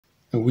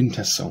A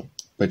Winter Song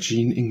by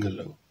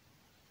Ingelow.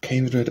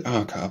 Came the red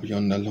archer up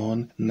yonder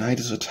lawn, night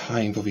is the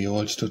time for we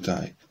all to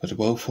die. But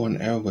woe for an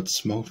arrow would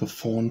smote the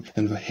fawn,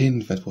 and the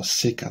hind that was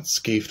sick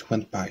unscathed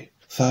went by.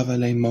 Father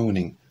lay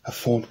moaning, her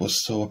fawn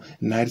was sore,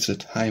 night is the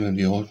time when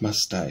we all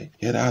must die.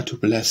 Yet to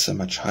bless her,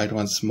 my child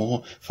once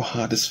more, for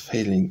heart is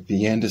failing,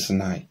 the end is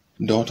nigh.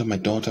 Daughter, my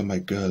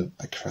girl,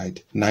 I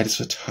cried, night is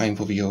the time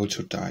for we all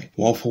to die.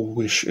 Woeful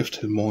wish if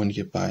till morn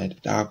ye bide,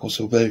 dark was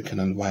the welkin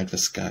and white the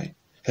sky.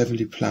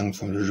 Heavily plunged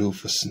from the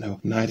roof with snow,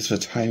 night is the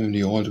time when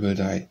we all will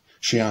die.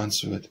 She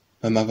answered,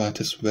 my mother,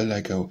 'tis well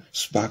I go,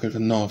 sparkled the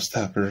north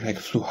star, the wrack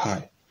flew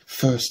high.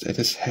 First at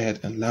his head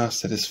and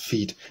last at his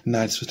feet,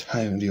 night is the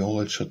time when we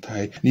all should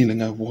die.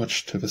 Kneeling I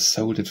watched till the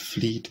soul did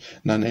fleet,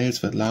 none else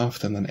but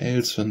laughter, none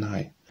else were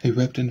nigh. I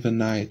wept in the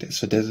night as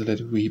the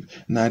desolate weep,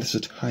 night is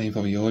the time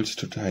for we all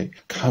to die.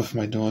 Come,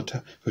 my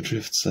daughter, the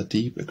drifts are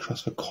deep,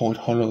 across the cold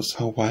hollows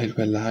how wild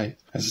we lie.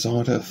 I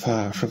saw her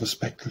afar through the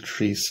spectral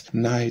trees,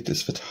 night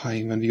is the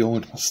time when we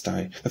all must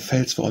die. The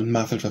fells were all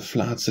muffled with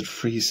floods that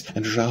freeze,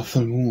 and a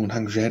wrathful moon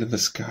hung red in the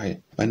sky.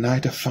 By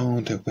night I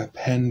found her, where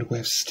penned,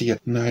 where steered,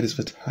 night is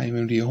the time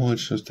when we all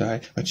should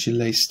die. But she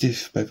lay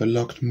stiff by the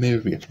locked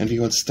mill wheel, and we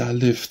all star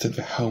lived in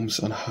the homes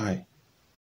on high.